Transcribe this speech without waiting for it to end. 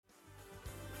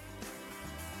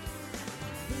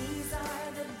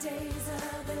days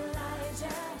of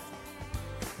Elijah,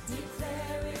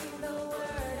 declaring the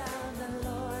word of the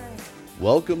Lord.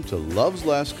 Welcome to Love's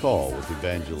Last Call with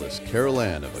Evangelist Carol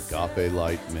Ann of Agape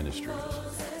Light Ministries.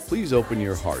 Please open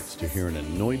your hearts to hear an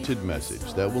anointed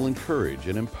message that will encourage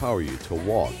and empower you to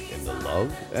walk in the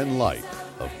love and light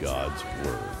of God's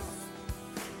Word.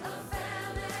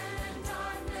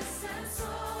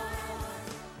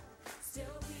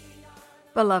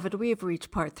 Beloved, we have reached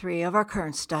part 3 of our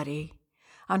current study,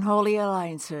 Unholy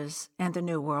Alliances and the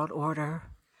New World Order.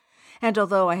 And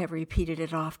although I have repeated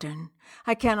it often,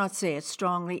 I cannot say it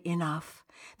strongly enough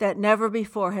that never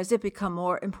before has it become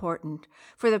more important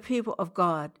for the people of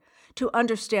God to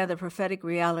understand the prophetic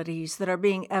realities that are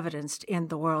being evidenced in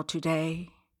the world today,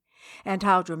 and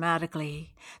how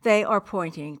dramatically they are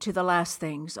pointing to the last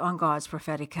things on God's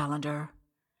prophetic calendar.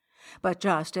 But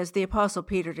just as the Apostle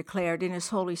Peter declared in his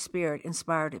Holy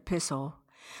Spirit-inspired epistle,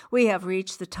 we have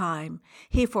reached the time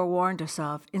he forewarned us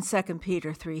of in 2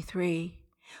 Peter 3:3,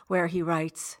 where he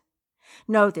writes,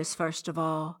 "Know this first of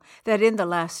all, that in the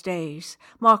last days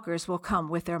mockers will come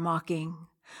with their mocking,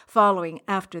 following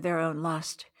after their own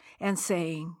lust, and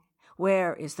saying,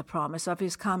 'Where is the promise of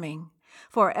his coming?'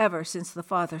 For ever since the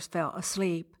fathers fell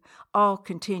asleep, all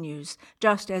continues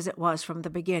just as it was from the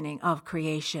beginning of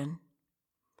creation."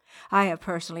 I have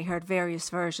personally heard various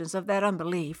versions of that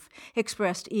unbelief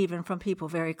expressed even from people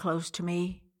very close to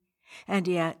me. And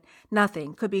yet,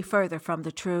 nothing could be further from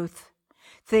the truth.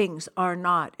 Things are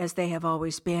not as they have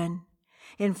always been.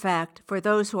 In fact, for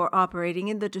those who are operating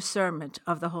in the discernment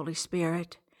of the Holy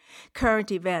Spirit,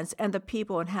 current events and the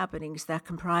people and happenings that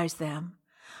comprise them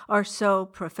are so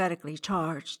prophetically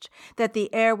charged that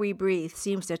the air we breathe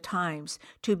seems at times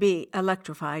to be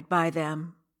electrified by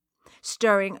them,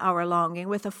 stirring our longing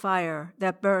with a fire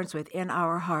that burns within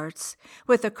our hearts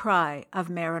with the cry of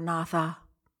Maranatha.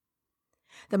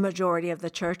 The majority of the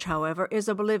church, however, is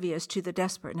oblivious to the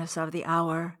desperateness of the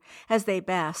hour as they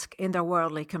bask in their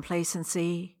worldly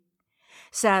complacency.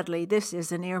 Sadly, this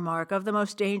is an earmark of the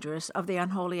most dangerous of the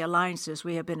unholy alliances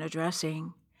we have been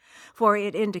addressing, for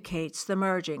it indicates the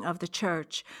merging of the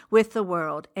church with the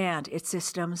world and its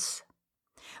systems,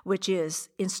 which is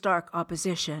in stark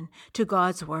opposition to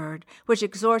God's word, which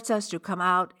exhorts us to come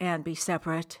out and be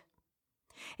separate.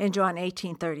 In John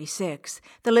 18:36,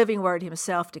 the living Word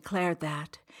himself declared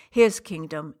that his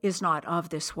kingdom is not of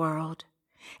this world.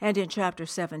 And in chapter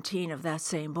 17 of that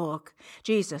same book,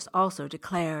 Jesus also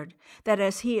declared that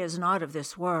as he is not of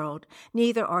this world,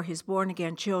 neither are his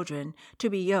born-again children to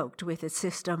be yoked with its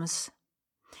systems.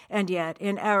 And yet,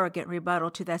 in arrogant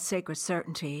rebuttal to that sacred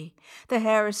certainty, the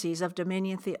heresies of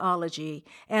dominion theology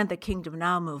and the Kingdom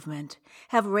Now movement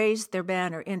have raised their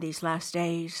banner in these last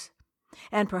days,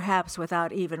 and perhaps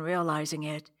without even realizing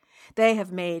it, they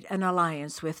have made an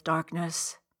alliance with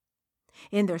darkness.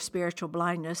 In their spiritual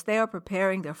blindness, they are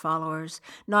preparing their followers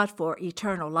not for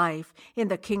eternal life in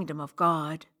the kingdom of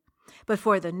God, but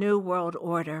for the new world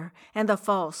order and the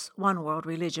false one-world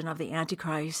religion of the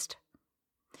Antichrist.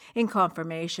 In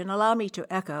confirmation, allow me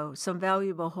to echo some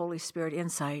valuable Holy Spirit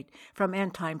insight from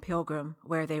End Time Pilgrim,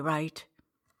 where they write,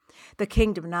 "The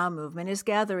Kingdom Now movement is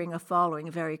gathering a following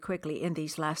very quickly in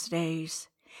these last days,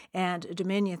 and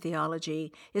dominion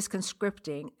theology is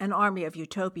conscripting an army of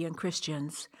utopian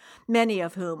Christians, many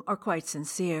of whom are quite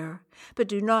sincere, but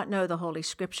do not know the Holy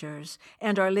Scriptures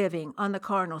and are living on the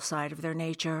carnal side of their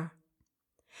nature.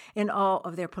 In all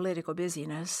of their political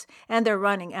busyness, and their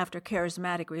running after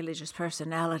charismatic religious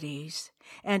personalities,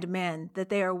 and men that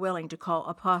they are willing to call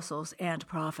apostles and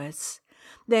prophets,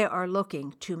 they are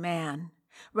looking to man,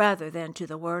 rather than to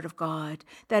the Word of God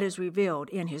that is revealed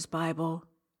in his Bible.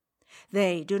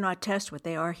 They do not test what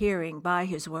they are hearing by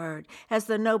his Word, as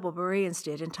the noble Bereans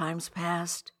did in times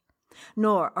past,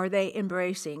 nor are they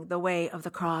embracing the way of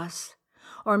the cross,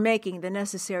 or making the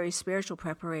necessary spiritual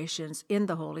preparations in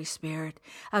the Holy Spirit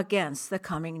against the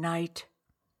coming night.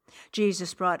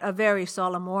 Jesus brought a very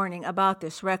solemn warning about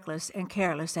this reckless and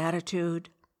careless attitude.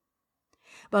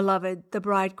 Beloved, the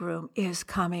bridegroom is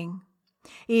coming.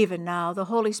 Even now, the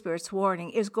Holy Spirit's warning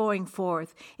is going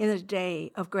forth in the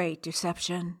day of great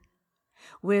deception.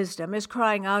 Wisdom is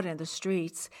crying out in the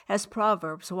streets, as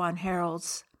Proverbs 1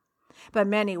 heralds. But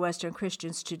many Western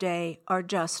Christians today are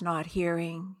just not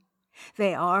hearing.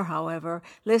 They are, however,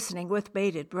 listening with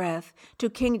bated breath to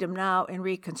Kingdom Now and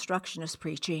Reconstructionist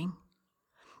preaching.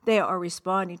 They are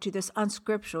responding to this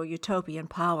unscriptural utopian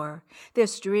power,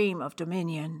 this dream of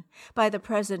dominion, by the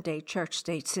present-day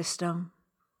church-state system.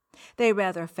 They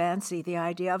rather fancy the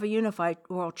idea of a unified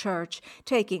world church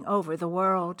taking over the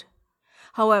world.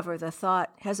 However, the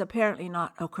thought has apparently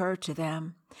not occurred to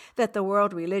them, that the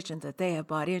world religion that they have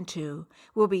bought into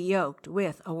will be yoked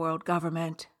with a world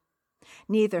government.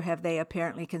 Neither have they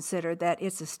apparently considered that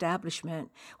its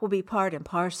establishment will be part and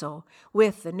parcel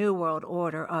with the New World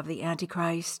Order of the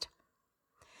Antichrist.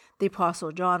 The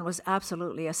Apostle John was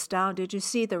absolutely astounded to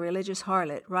see the religious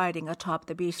harlot riding atop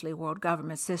the beastly world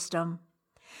government system.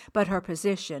 But her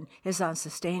position is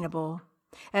unsustainable,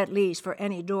 at least for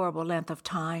any durable length of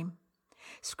time.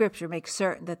 Scripture makes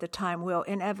certain that the time will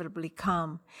inevitably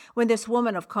come when this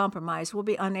woman of compromise will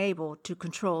be unable to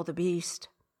control the beast.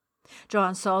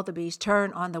 John saw the beast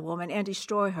turn on the woman and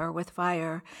destroy her with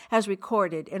fire, as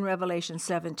recorded in Revelation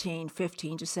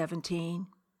 17:15-17.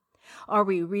 Are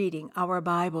we reading our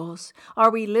Bibles? Are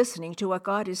we listening to what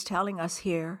God is telling us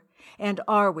here? And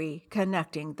are we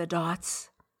connecting the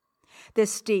dots?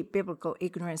 This deep biblical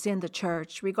ignorance in the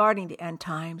church regarding the end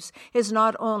times is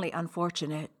not only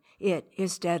unfortunate, it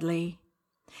is deadly.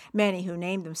 Many who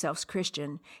name themselves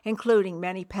Christian, including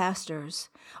many pastors,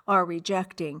 are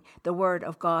rejecting the Word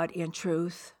of God in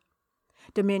truth.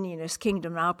 Dominionist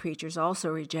Kingdom Now preachers also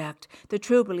reject the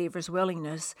true believer's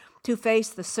willingness to face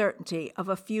the certainty of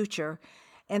a future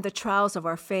and the trials of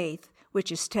our faith,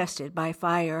 which is tested by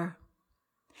fire.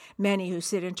 Many who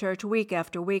sit in church week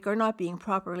after week are not being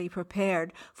properly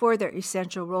prepared for their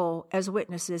essential role as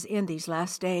witnesses in these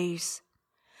last days.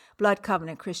 Blood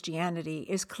covenant Christianity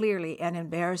is clearly an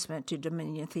embarrassment to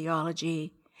dominion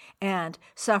theology, and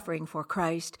suffering for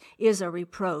Christ is a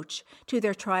reproach to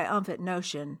their triumphant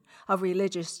notion of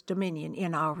religious dominion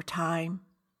in our time.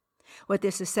 What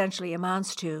this essentially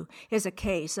amounts to is a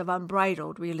case of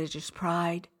unbridled religious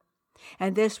pride.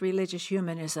 And this religious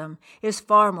humanism is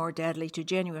far more deadly to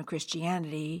genuine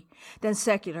Christianity than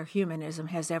secular humanism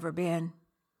has ever been.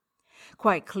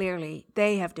 Quite clearly,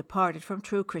 they have departed from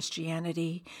true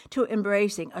Christianity to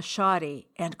embracing a shoddy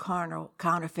and carnal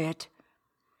counterfeit.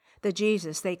 The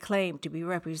Jesus they claimed to be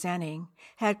representing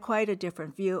had quite a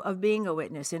different view of being a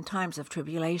witness in times of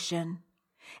tribulation,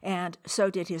 and so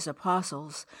did his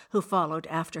apostles who followed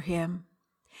after him.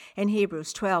 In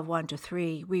Hebrews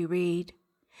 12:1-3, we read,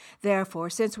 "Therefore,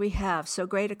 since we have so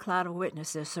great a cloud of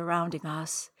witnesses surrounding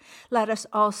us, let us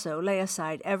also lay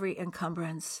aside every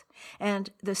encumbrance,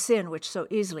 and the sin which so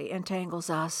easily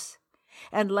entangles us,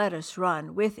 and let us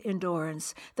run with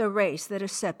endurance the race that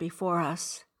is set before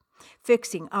us,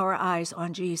 fixing our eyes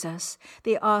on Jesus,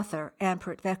 the author and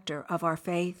perfecter of our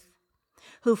faith,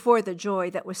 who for the joy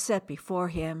that was set before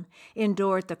him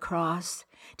endured the cross,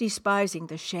 despising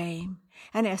the shame,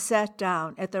 and has sat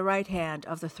down at the right hand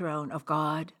of the throne of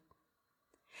God."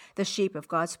 The sheep of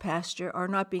God's pasture are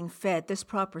not being fed this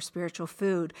proper spiritual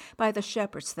food by the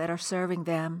shepherds that are serving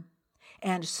them,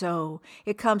 and so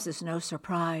it comes as no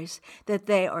surprise that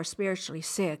they are spiritually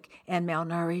sick and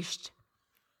malnourished.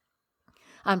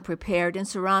 Unprepared and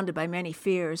surrounded by many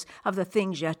fears of the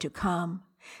things yet to come,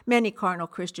 many carnal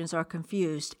Christians are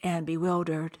confused and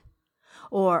bewildered.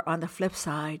 Or, on the flip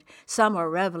side, some are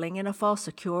reveling in a false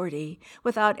security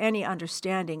without any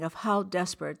understanding of how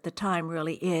desperate the time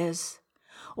really is,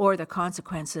 or the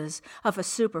consequences of a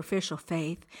superficial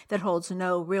faith that holds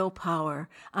no real power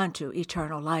unto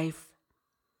eternal life.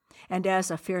 And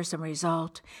as a fearsome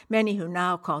result, many who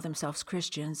now call themselves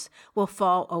Christians will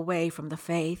fall away from the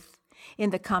faith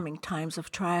in the coming times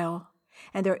of trial,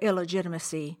 and their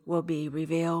illegitimacy will be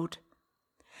revealed.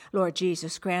 Lord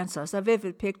Jesus grants us a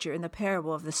vivid picture in the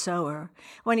parable of the sower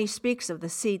when he speaks of the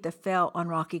seed that fell on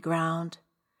rocky ground.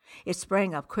 It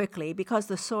sprang up quickly because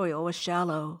the soil was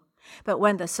shallow, but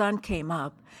when the sun came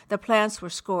up, the plants were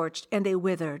scorched and they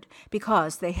withered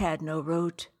because they had no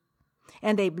root,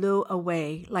 and they blew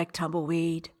away like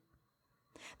tumbleweed.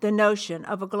 The notion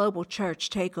of a global church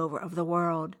takeover of the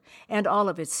world and all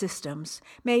of its systems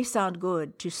may sound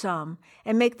good to some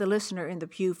and make the listener in the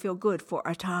pew feel good for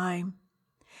a time,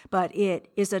 but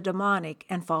it is a demonic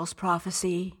and false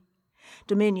prophecy.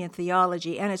 Dominion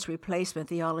theology and its replacement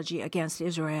theology against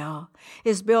Israel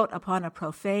is built upon a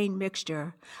profane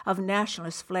mixture of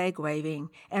nationalist flag-waving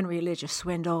and religious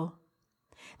swindle.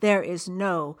 There is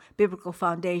no biblical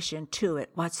foundation to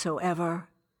it whatsoever,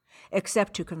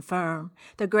 except to confirm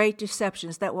the great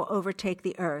deceptions that will overtake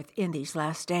the earth in these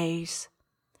last days.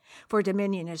 For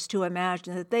dominionists to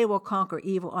imagine that they will conquer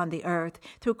evil on the earth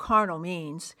through carnal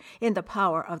means, in the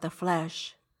power of the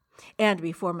flesh, and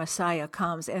before Messiah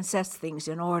comes and sets things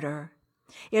in order,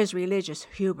 is religious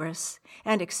hubris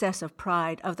and excessive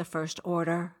pride of the first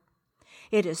order.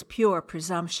 It is pure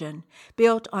presumption,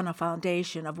 built on a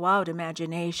foundation of wild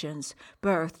imaginations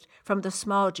birthed from the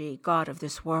small g god of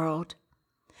this world.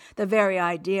 The very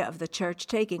idea of the church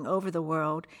taking over the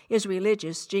world is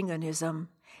religious jingoism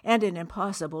and an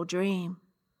impossible dream.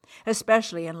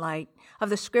 especially in light of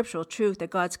the scriptural truth that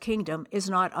God's kingdom is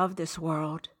not of this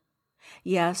world.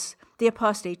 Yes, the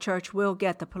apostate church will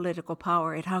get the political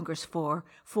power it hungers for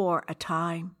a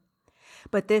time.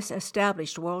 But this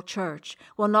established world church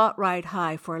will not ride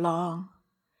high for long.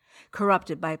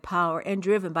 Corrupted by power and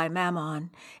driven by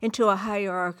mammon into a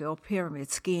hierarchical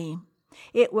pyramid scheme,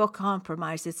 it will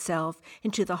compromise itself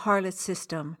into the harlot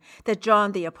system that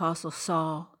John the Apostle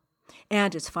saw,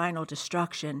 and its final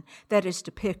destruction that is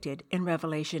depicted in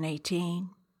Revelation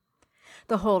 18.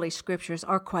 The Holy Scriptures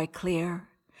are quite clear.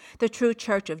 The true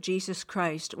church of Jesus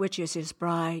Christ, which is his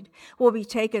bride, will be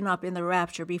taken up in the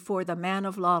rapture before the man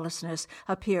of lawlessness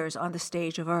appears on the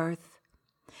stage of earth.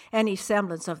 Any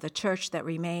semblance of the church that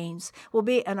remains will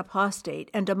be an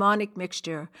apostate and demonic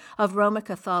mixture of Roman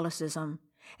Catholicism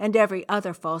and every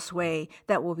other false way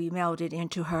that will be melded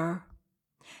into her.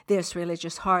 This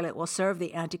religious harlot will serve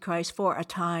the Antichrist for a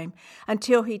time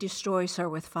until he destroys her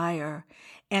with fire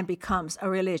and becomes a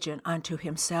religion unto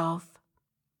himself.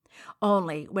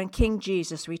 Only when King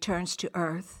Jesus returns to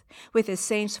earth, with his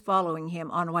saints following him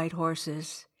on white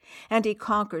horses, and he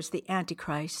conquers the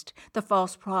Antichrist, the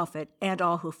false prophet, and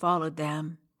all who followed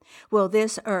them, will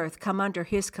this earth come under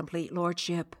his complete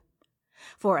lordship.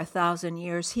 For 1,000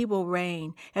 years he will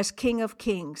reign as King of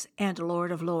kings and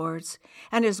Lord of lords,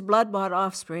 and his blood-bought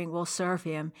offspring will serve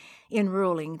him in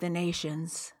ruling the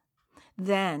nations.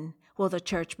 Then will the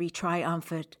church be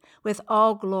triumphant, with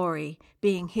all glory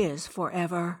being his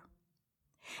forever.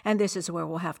 And this is where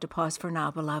we'll have to pause for now,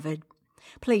 beloved.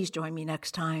 Please join me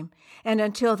next time. And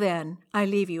until then, I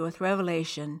leave you with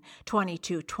Revelation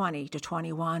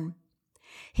 22:20-21.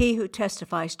 He who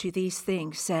testifies to these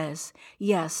things says,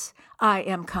 "Yes, I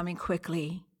am coming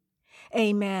quickly."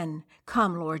 Amen.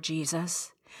 Come, Lord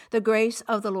Jesus. The grace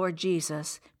of the Lord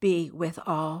Jesus be with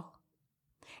all.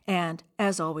 And,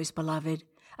 as always, beloved,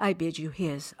 I bid you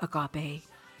his agape.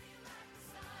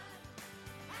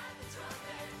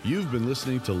 You've been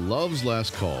listening to Love's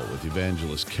Last Call with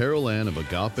Evangelist Carol Ann of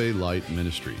Agape Light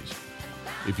Ministries.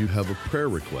 If you have a prayer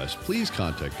request, please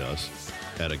contact us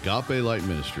at Agape Light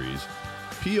Ministries,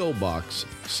 P.O. Box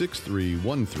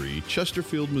 6313,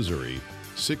 Chesterfield, Missouri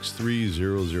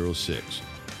 63006,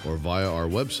 or via our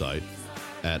website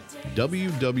at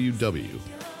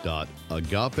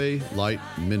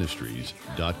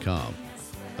www.agapelightministries.com.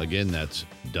 Again, that's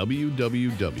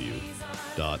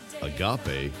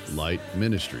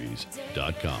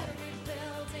www.agapelightministries.com.